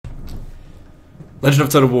Legend of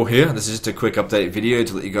Total War here, and this is just a quick update video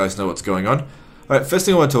to let you guys know what's going on. Alright, first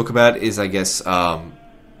thing I want to talk about is, I guess,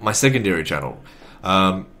 my secondary channel.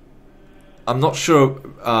 I'm not sure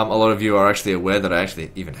a lot of you are actually aware that I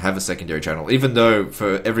actually even have a secondary channel, even though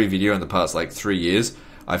for every video in the past, 3 years,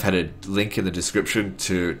 I've had a link in the description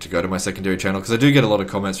to go to my secondary channel, because I do get a lot of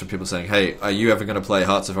comments from people saying, hey, are you ever going to play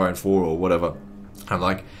Hearts of Iron 4 or whatever? I'm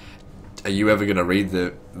like, are you ever going to read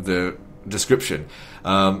the description?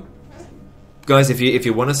 Guys, if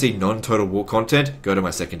you want to see non-Total War content, go to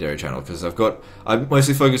my secondary channel, because I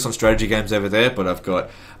mostly focus on strategy games over there, but I've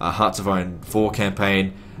got Hearts of Iron 4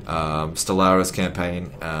 campaign, Stellaris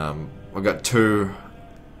campaign, I've got 2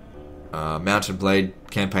 Mount and Blade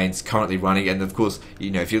campaigns currently running, and of course,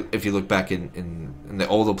 if you look back in the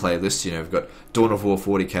older playlists, we've got Dawn of War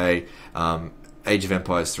 40k, Age of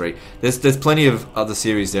Empires 3. There's plenty of other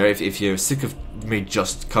series there. If you're sick of me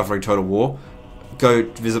just covering Total War, go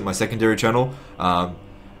visit my secondary channel. I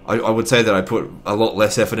would say that I put a lot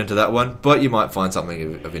less effort into that one, but you might find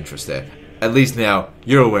something of interest there. At least now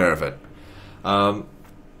you're aware of it.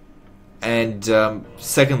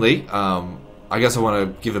 Secondly, I guess I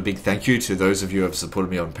want to give a big thank you to those of you who have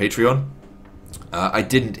supported me on Patreon. I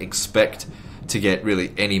didn't expect to get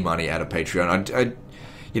really any money out of Patreon.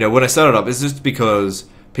 When I started up, it's just because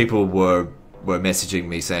people were messaging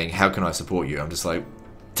me saying, how can I support you? I'm just like,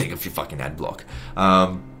 take off your fucking ad block.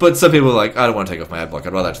 But some people are like, I don't want to take off my ad block,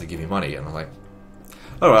 I'd rather actually give you money. And I'm like,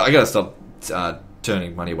 alright, I gotta stop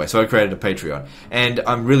turning money away. So I created a Patreon. And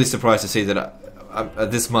I'm really surprised to see that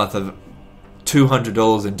this month I've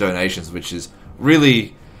 $200 in donations, which is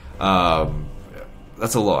really,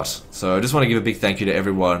 that's a lot. So I just want to give a big thank you to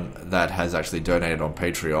everyone that has actually donated on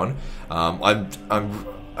Patreon.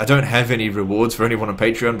 I don't have any rewards for anyone on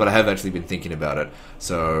Patreon, but I have actually been thinking about it.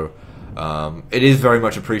 So it is very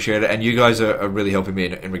much appreciated, and you guys are really helping me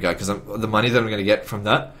in regard, because the money that I'm going to get from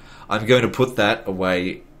that, I'm going to put that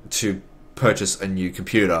away to purchase a new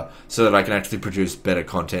computer so that I can actually produce better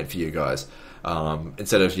content for you guys,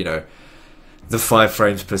 instead of the 5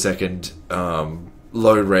 frames per second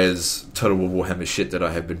low res Total War Warhammer shit that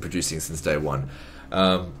I have been producing since day one.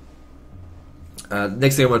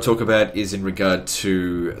 Next thing I want to talk about is in regard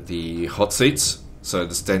to the hot seats. So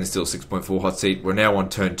the stainless steel 6.4 hot seat, we're now on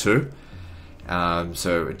turn 2.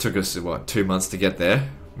 So it took us, 2 months to get there,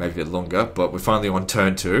 maybe a bit longer, but we're finally on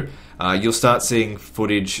turn 2. You'll start seeing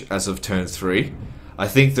footage as of turn 3. I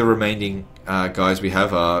think the remaining guys we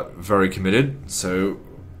have are very committed, so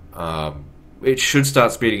it should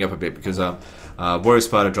start speeding up a bit, because Warrior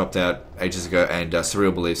Sparta dropped out ages ago, and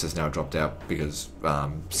Surreal Beliefs has now dropped out because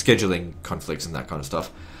scheduling conflicts and that kind of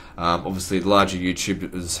stuff. Obviously, the larger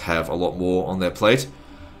YouTubers have a lot more on their plate,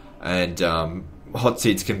 and hot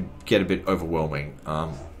seats can get a bit overwhelming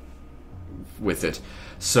with it.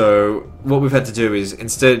 So what we've had to do is,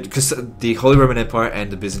 instead, because the Holy Roman Empire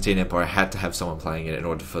and the Byzantine Empire had to have someone playing it in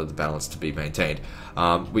order for the balance to be maintained,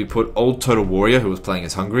 we put Old Total Warrior, who was playing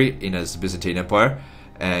as Hungary, in as the Byzantine Empire,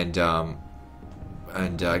 and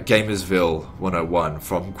Gamersville 101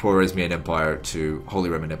 from Khwarezmian Empire to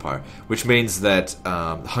Holy Roman Empire, which means that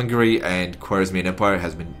Hungary and Khwarezmian Empire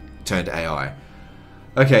has been turned AI.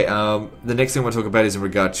 Okay, the next thing I want to talk about is in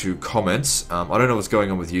regard to comments. I don't know what's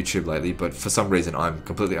going on with YouTube lately, but for some reason I'm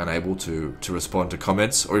completely unable to respond to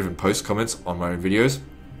comments or even post comments on my own videos.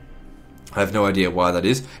 I have no idea why that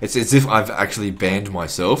is. It's as if I've actually banned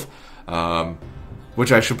myself,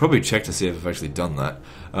 which I should probably check to see if I've actually done that,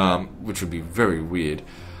 which would be very weird.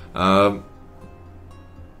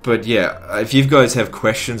 But yeah, if you guys have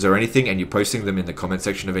questions or anything and you're posting them in the comment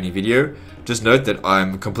section of any video, just note that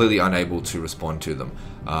I'm completely unable to respond to them.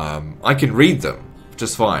 I can read them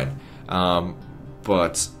just fine,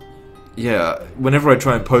 but yeah, whenever I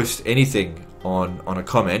try and post anything on a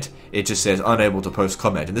comment, it just says unable to post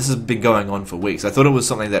comment, and this has been going on for weeks. I thought it was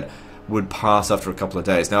something that would pass after a couple of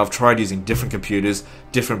days. Now I've tried using different computers,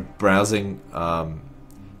 different browsing,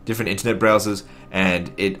 different internet browsers,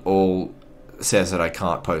 and it all says that I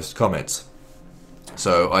can't post comments.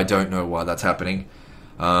 So I don't know why that's happening.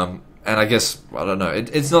 And I guess, I don't know,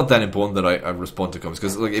 it's not that important that I respond to comments,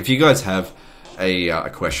 because look, if you guys have a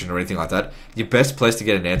question or anything like that, your best place to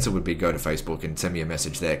get an answer would be go to Facebook and send me a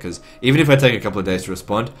message there, because even if I take a couple of days to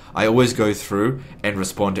respond, I always go through and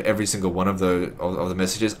respond to every single one of the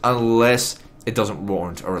messages, unless it doesn't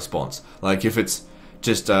warrant a response. Like if it's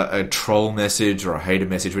just a troll message or a hater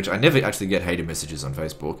message, which I never actually get hater messages on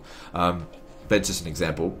Facebook, but it's just an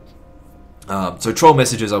example. So troll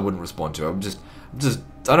messages I wouldn't respond to.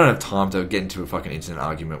 I don't have time to get into a fucking internet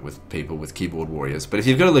argument with people with keyboard warriors. But if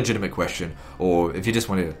you've got a legitimate question, or if you just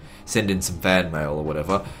want to send in some fan mail or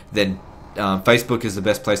whatever, then Facebook is the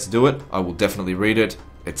best place to do it. I will definitely read it.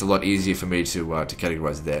 It's a lot easier for me to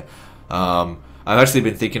categorize it there. I've actually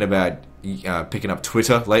been thinking about picking up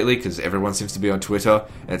Twitter lately because everyone seems to be on Twitter,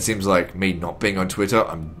 and it seems like me not being on Twitter,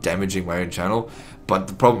 I'm damaging my own channel. But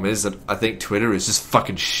the problem is that I think Twitter is just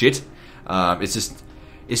fucking shit. It's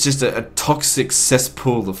just a toxic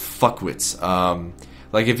cesspool of fuckwits.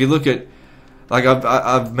 Like if you look at, like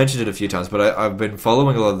I've mentioned it a few times, but I've been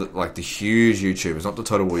following a lot of the huge YouTubers, not the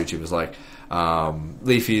Total War YouTubers, like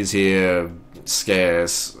Leafy is here,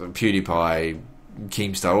 Scarce, PewDiePie,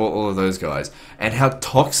 Keemstar, all of those guys, and how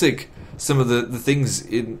toxic some of the things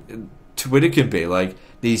in Twitter can be. Like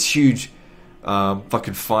these huge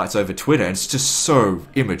fucking fights over Twitter, and it's just so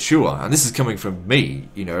immature. And this is coming from me,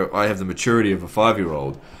 you know, I have the maturity of a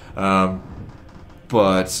 5-year-old.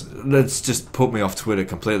 But that's just put me off Twitter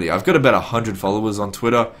completely. I've got about 100 followers on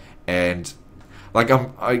Twitter, and like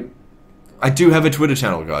I do have a Twitter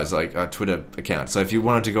channel, guys, like a Twitter account. So if you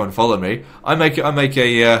wanted to go and follow me, I make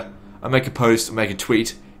a post, make a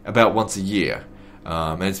tweet about once a year,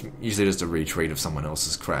 and it's usually just a retweet of someone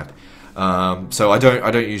else's crap. So I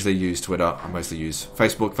don't usually use Twitter. I mostly use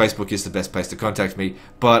Facebook. Facebook is the best place to contact me.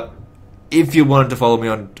 But if you wanted to follow me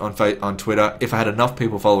on Twitter, if I had enough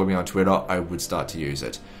people following me on Twitter, I would start to use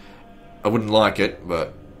it. I wouldn't like it,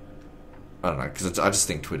 but I don't know, because I just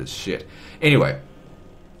think Twitter's shit. Anyway,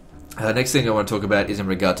 next thing I want to talk about is in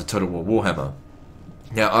regard to Total War Warhammer.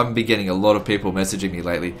 Now, I've been getting a lot of people messaging me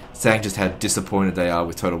lately saying just how disappointed they are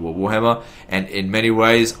with Total War Warhammer, and in many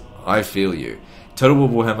ways, I feel you. Total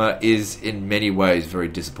War Warhammer is, in many ways, very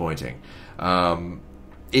disappointing.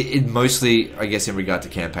 It mostly, I guess, in regard to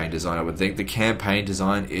campaign design, I would think the campaign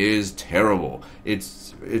design is terrible.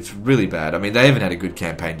 It's really bad. I mean, they haven't had a good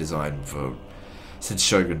campaign design since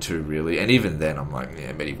Shogun 2, really, and even then, I'm like,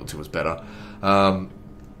 yeah, Medieval 2 was better.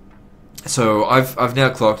 So I've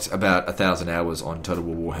now clocked about 1,000 hours on Total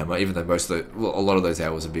War Warhammer, even though a lot of those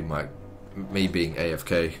hours have been me being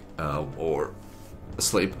AFK or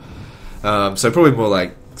asleep. So probably more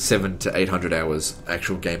like 700 to 800 hours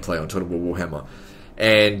actual gameplay on Total War Warhammer.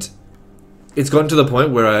 And it's gotten to the point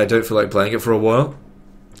where I don't feel like playing it for a while,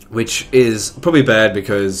 which is probably bad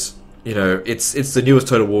because, you know, it's the newest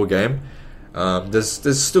Total War game.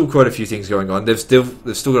 There's still quite a few things going on. They've still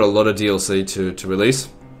got a lot of DLC to release.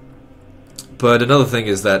 But another thing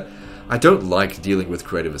is that I don't like dealing with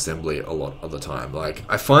Creative Assembly a lot of the time. Like,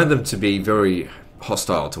 I find them to be very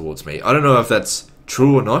hostile towards me. I don't know if that's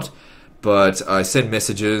true or not, but I send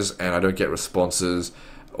messages and I don't get responses,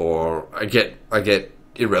 or I get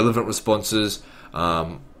irrelevant responses.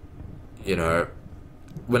 You know,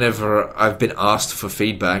 whenever I've been asked for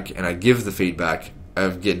feedback and I give the feedback,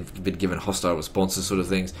 I've been given hostile responses, sort of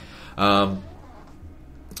things.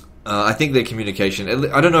 I think their communication,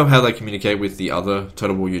 I don't know how they communicate with the other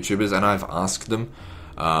Total War YouTubers, and I've asked them,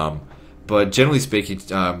 but generally speaking,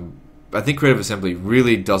 I think Creative Assembly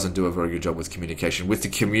really doesn't do a very good job with communication with the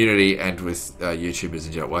community and with YouTubers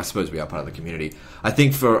in general. Well, I suppose we are part of the community. I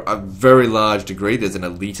think for a very large degree, there's an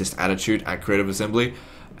elitist attitude at Creative Assembly,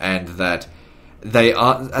 and that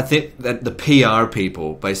I think that the PR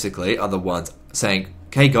people basically are the ones saying,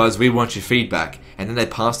 "Hey guys, we want your feedback," and then they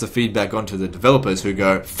pass the feedback on to the developers who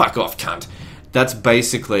go, "Fuck off, cunt." That's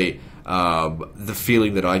basically the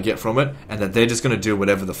feeling that I get from it, and that they're just going to do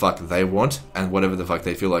whatever the fuck they want and whatever the fuck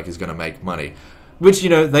they feel like is going to make money. Which, you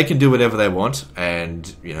know, they can do whatever they want,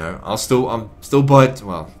 and, you know, I'm still buy it.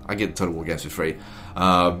 Well, I get Total War games for free.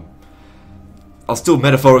 I'll still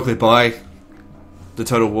metaphorically buy the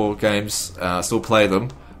Total War games, still play them,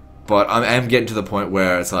 but I am getting to the point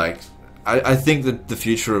where it's like, I think that the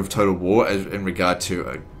future of Total War in regard to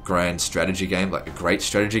a grand strategy game, like a great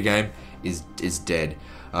strategy game, is dead.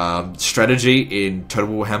 Strategy in Total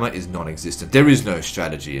War Warhammer is non-existent. There is no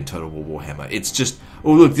strategy in Total War Warhammer. It's just,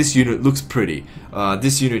 oh look, this unit looks pretty.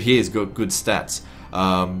 This unit here has got good stats.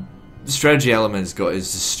 The strategy element is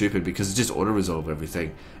just stupid because it's just auto-resolve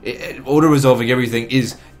everything. Auto-resolving everything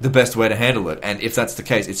is the best way to handle it, and if that's the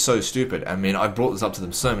case, it's so stupid. I mean, I've brought this up to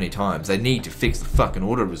them so many times. They need to fix the fucking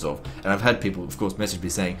auto-resolve, and I've had people, of course, message me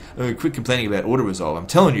saying, "Oh, quit complaining about auto-resolve." I'm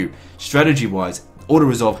telling you, strategy-wise,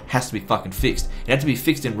 auto-resolve has to be fucking fixed. It had to be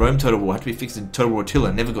fixed in Rome Total War, it had to be fixed in Total War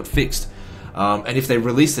Attila, never got fixed. And if they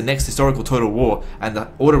release the next historical Total War and the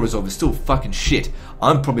auto-resolve is still fucking shit,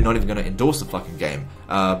 I'm probably not even going to endorse the fucking game.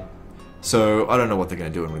 So I don't know what they're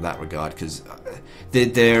going to do in that regard, because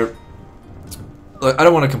they're like, I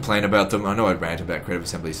don't want to complain about them. I know I rant about Creative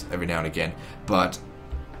Assemblies every now and again, but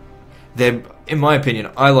they're, in my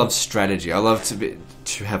opinion, I love strategy. I love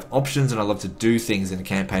to have options, and I love to do things in a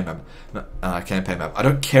campaign map. I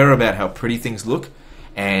don't care about how pretty things look,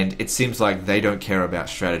 and it seems like they don't care about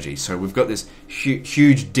strategy. So we've got this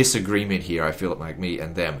huge disagreement here, I feel like, me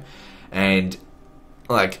and them. And,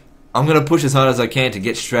 like, I'm gonna push as hard as I can to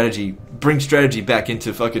get strategy, bring strategy back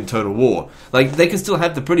into fucking Total War. Like, they can still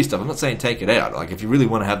have the pretty stuff. I'm not saying take it out. Like, if you really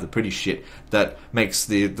want to have the pretty shit that makes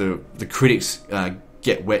the critics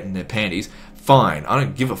get wet in their panties, fine. I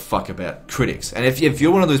don't give a fuck about critics. And if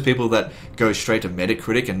you're one of those people that go straight to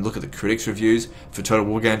Metacritic and look at the critics' reviews for Total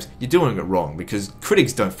War games, you're doing it wrong, because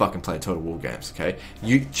critics don't fucking play Total War games, okay?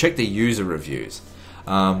 You check the user reviews.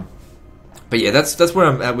 But yeah, that's where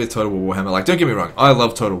I'm at with Total War Warhammer. Like, don't get me wrong, I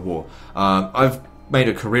love Total War. I've made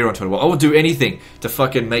a career on Total War. I will do anything to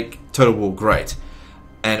fucking make Total War great.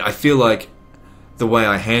 And I feel like the way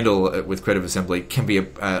I handle it with Creative Assembly can be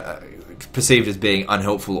perceived as being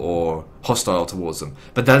unhelpful or hostile towards them.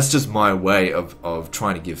 But that's just my way of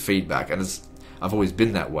trying to give feedback. And I've always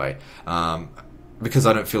been that way. Because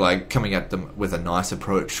I don't feel like coming at them with a nice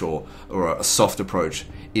approach or a soft approach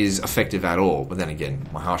is effective at all. But then again,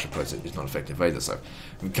 my harsh approach is not effective either, so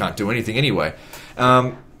we can't do anything anyway.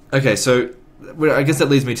 Okay, so I guess that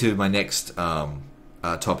leads me to my next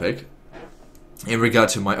topic in regard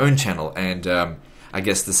to my own channel and I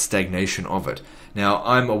guess the stagnation of it. Now,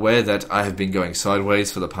 I'm aware that I have been going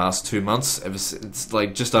sideways for the past 2 months, ever since,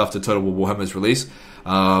 like, just after Total War Warhammer's release.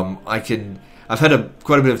 I've had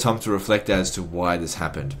quite a bit of time to reflect as to why this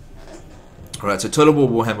happened. Alright, so Total War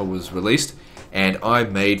Warhammer was released, and I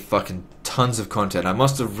made fucking tons of content. I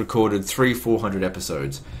must have recorded 300-400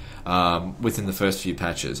 episodes within the first few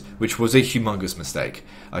patches, which was a humongous mistake.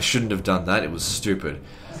 I shouldn't have done that. It was stupid,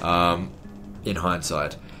 in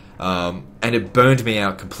hindsight. And it burned me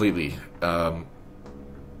out completely. But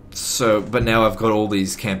now I've got all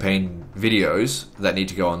these campaign videos that need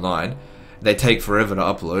to go online. They take forever to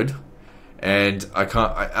upload. And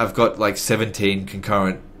I've got like 17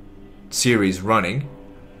 concurrent series running.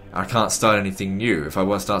 I can't start anything new. If I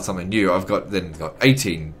want to start something new, I've got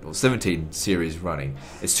 18 or 17 series running.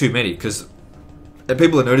 It's too many, because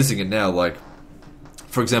people are noticing it now. Like,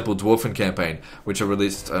 for example, Dwarfen Campaign, which I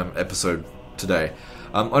released episode today.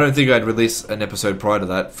 I don't think I'd release an episode prior to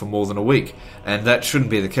that for more than a week, and that shouldn't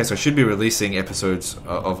be the case. I should be releasing episodes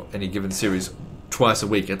of any given series twice a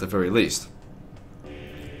week at the very least.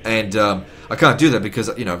 And I can't do that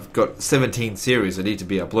because, you know, I've got 17 series that need to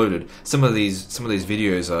be uploaded. Some of these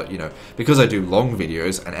videos are, you know, because I do long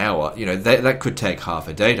videos, an hour, you know, that could take half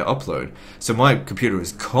a day to upload. So my computer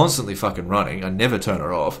is constantly fucking running. I never turn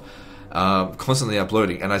it off. Constantly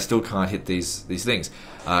uploading, and I still can't hit these things,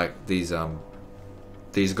 these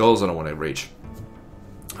goals that I want to reach.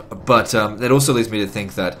 But that also leads me to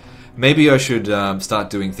think that maybe I should start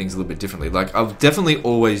doing things a little bit differently. Like, I'll definitely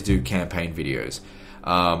always do campaign videos.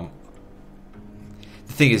 The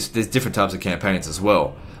thing is, there's different types of campaigns as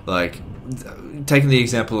well. Like, taking the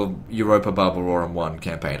example of Europa Barbarorum 1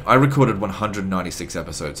 campaign, I recorded 196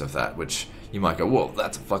 episodes of that, which you might go, well,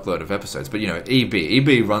 that's a fuckload of episodes. But, you know,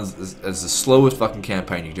 EB runs as the slowest fucking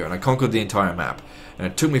campaign you do, and I conquered the entire map, and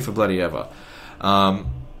it took me for bloody ever.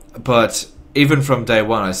 But even from day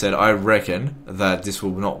one, I said, I reckon that this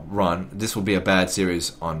will be a bad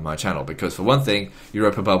series on my channel, because for one thing,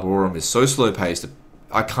 Europa Barbarorum is so slow paced that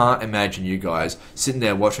I can't imagine you guys sitting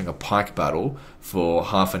there watching a pike battle for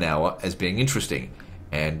half an hour as being interesting.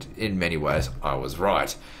 And in many ways, I was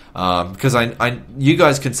right. Because you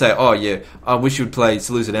guys can say, oh yeah, I wish you would play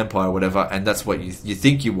Seleucid Empire or whatever, and that's what you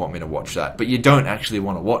think you want me to watch that, but you don't actually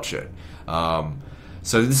want to watch it.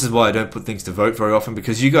 So this is why I don't put things to vote very often,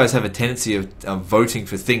 because you guys have a tendency of voting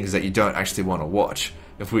for things that you don't actually want to watch,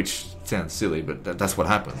 which sounds silly, but that's what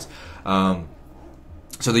happens.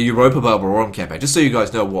 So the Europa Barbarorum campaign, just so you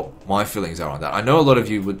guys know what my feelings are on that. I know a lot of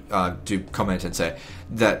you would do comment and say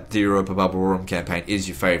that the Europa Barbarorum campaign is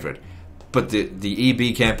your favourite, but the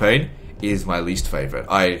EB campaign is my least favourite.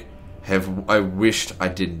 I wished I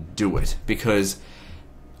didn't do it, because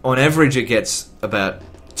on average it gets about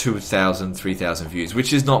 2,000, 3,000 views,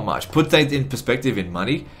 which is not much. Put that in perspective in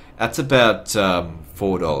money, that's about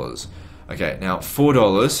 $4. Okay, now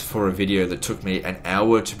 $4 for a video that took me an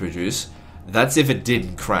hour to produce, that's if it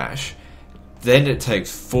didn't crash. Then it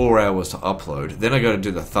takes 4 hours to upload. Then I got to do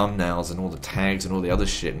the thumbnails and all the tags and all the other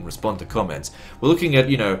shit and respond to comments. We're looking at,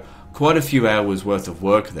 you know, quite a few hours worth of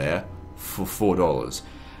work there for $4.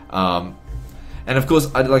 And of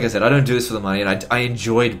course, like I said, I don't do this for the money, and I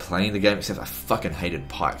enjoyed playing the game, except I fucking hated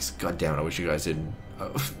pikes. God damn it, I wish you guys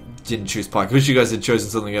didn't choose pike. I wish you guys had chosen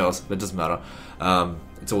something else, but it doesn't matter.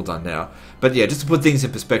 It's all done now. But yeah, just to put things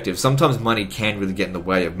in perspective, sometimes money can really get in the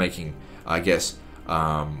way of making, I guess,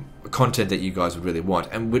 content that you guys would really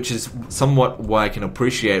want, and which is somewhat why I can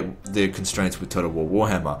appreciate the constraints with Total War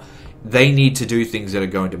Warhammer, they need to do things that are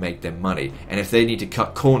going to make them money. And if they need to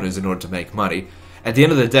cut corners in order to make money, at the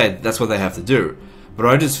end of the day, that's what they have to do. But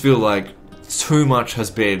I just feel like too much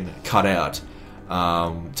has been cut out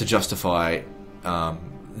to justify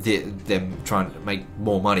them trying to make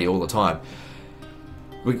more money all the time.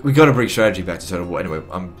 We got to bring strategy back to Total War. Anyway,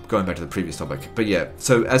 I'm going back to the previous topic. But yeah,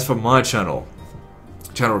 so as for my channel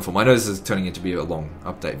reform, I know this is turning into be a long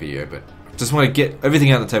update video, but just want to get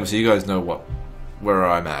everything out of the table so you guys know where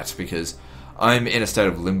I'm at, because I'm in a state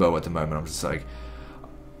of limbo at the moment. I'm just like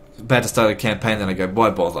about to start a campaign, then I go,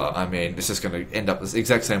 why bother? I mean, it's just going to end up the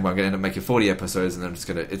exact same way. I'm going to end up making 40 episodes, and then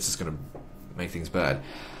it's just going to make things bad.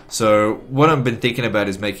 So what I've been thinking about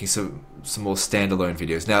is making some more standalone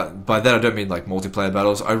videos. Now, by that I don't mean like multiplayer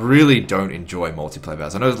battles. I really don't enjoy multiplayer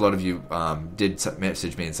battles. I know a lot of you did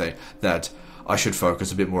message me and say that I should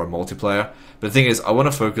focus a bit more on multiplayer. But the thing is, I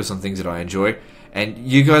want to focus on things that I enjoy. And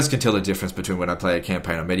you guys can tell the difference between when I play a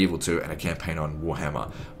campaign on Medieval 2 and a campaign on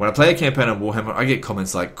Warhammer. When I play a campaign on Warhammer, I get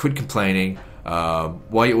comments like, quit complaining, why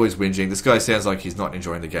are you always whinging, this guy sounds like he's not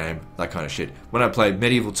enjoying the game, that kind of shit. When I play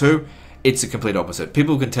Medieval 2, it's a complete opposite.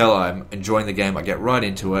 People can tell I'm enjoying the game, I get right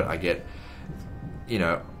into it, I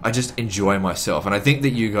just enjoy myself. And I think that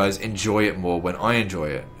you guys enjoy it more when I enjoy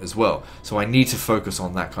it as well. So I need to focus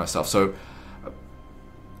on that kind of stuff. So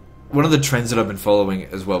one of the trends that I've been following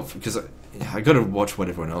as well, because I got to watch what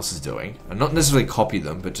everyone else is doing, and not necessarily copy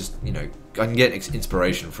them, but just I can get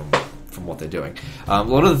inspiration from what they're doing. A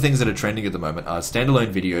lot of the things that are trending at the moment are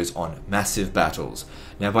standalone videos on massive battles.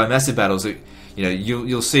 Now, by massive battles,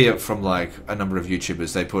 you'll see it from like a number of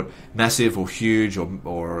YouTubers. They put massive or huge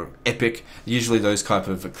or epic. Usually those type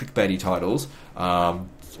of clickbaity titles.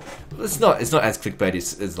 It's not as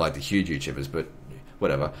clickbaity as like the huge YouTubers, but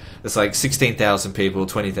whatever. It's like 16,000 people,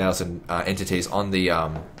 20,000 entities on the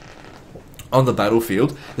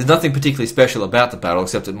battlefield. There's nothing particularly special about the battle,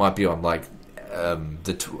 except it might be on like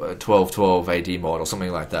the 1212 AD mod or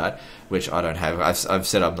something like that, which I don't have. I've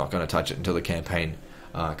said I'm not going to touch it until the campaign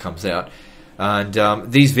comes out. And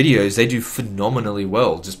these videos, they do phenomenally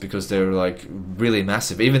well just because they're like really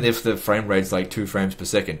massive, even if the frame rate's like 2 frames per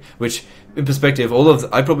second, which in perspective,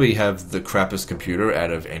 I probably have the crappiest computer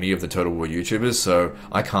out of any of the Total War YouTubers, so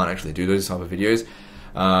I can't actually do those type of videos.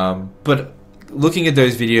 But looking at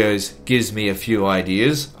those videos gives me a few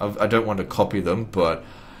ideas. I don't want to copy them, but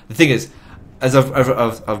the thing is, as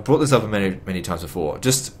I've brought this up many times before,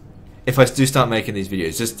 just if I do start making these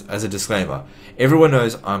videos, just as a disclaimer, everyone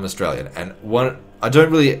knows I'm Australian, and I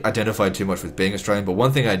don't really identify too much with being Australian, but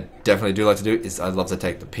one thing I definitely do like to do is I love to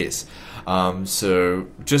take the piss. So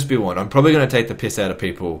just be warned, I'm probably going to take the piss out of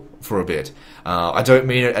people for a bit. I don't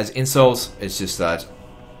mean it as insults, it's just that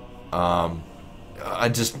I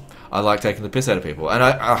like taking the piss out of people, and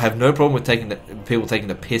I have no problem with people taking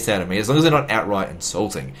the piss out of me as long as they're not outright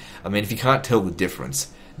insulting. I mean, if you can't tell the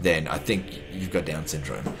difference, then I think you've got Down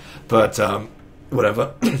syndrome. But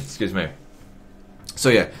whatever. Excuse me. So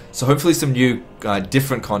yeah, so hopefully some new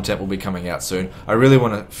different content will be coming out soon. I really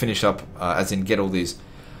want to finish up, as in get all these,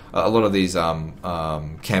 a lot of these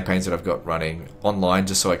campaigns that I've got running online,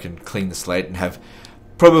 just so I can clean the slate and have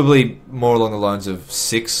probably more along the lines of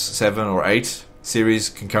 6, 7, or 8 series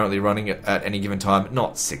concurrently running at any given time.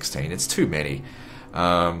 Not 16, it's too many.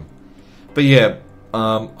 But yeah,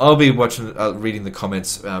 I'll be reading the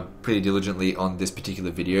comments pretty diligently on this particular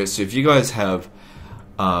video. So if you guys have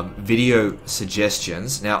video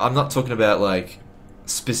suggestions, now I'm not talking about like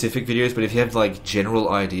specific videos, but if you have like general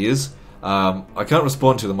ideas, I can't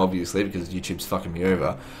respond to them obviously because YouTube's fucking me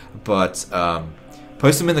over, but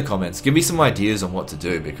post them in the comments. Give me some ideas on what to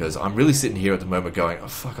do, because I'm really sitting here at the moment going, oh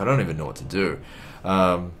fuck, I don't even know what to do.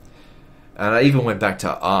 And I even went back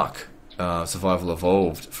to Ark, Survival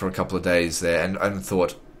Evolved, for a couple of days there, and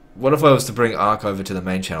thought, what if I was to bring Ark over to the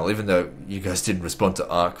main channel, even though you guys didn't respond to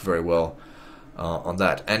Ark very well on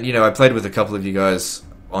that. And I played with a couple of you guys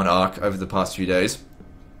on Ark over the past few days,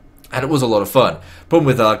 and it was a lot of fun. Problem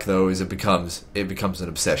with Ark though is it becomes an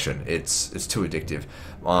obsession. It's too addictive.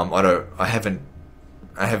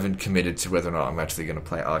 I haven't committed to whether or not I'm actually going to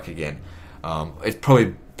play Ark again. It's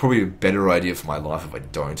probably a better idea for my life if I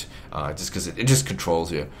don't, just because it just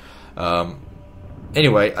controls you.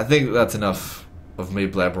 Anyway, I think that's enough of me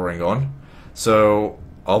blabbering on. So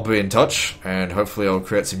I'll be in touch, and hopefully I'll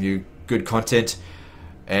create some new good content,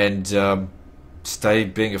 and stay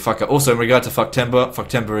being a fucker. Also, in regard to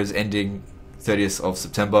Fucktember is ending 30th of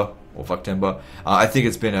September. or Fucktember. I think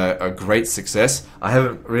it's been a great success. I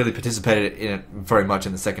haven't really participated in it very much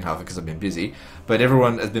in the second half because I've been busy, but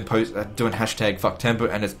everyone has been doing hashtag Fucktember,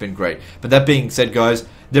 and it's been great. But that being said, guys,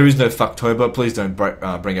 there is no Fucktober. Please don't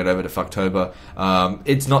bring it over to Fucktober.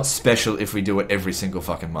 It's not special if we do it every single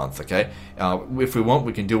fucking month, okay? If we want,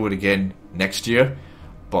 we can do it again next year,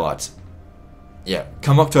 but yeah,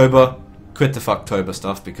 come October, quit the Fucktober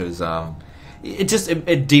stuff because it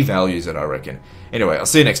devalues it, I reckon. Anyway, I'll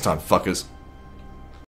see you next time, fuckers.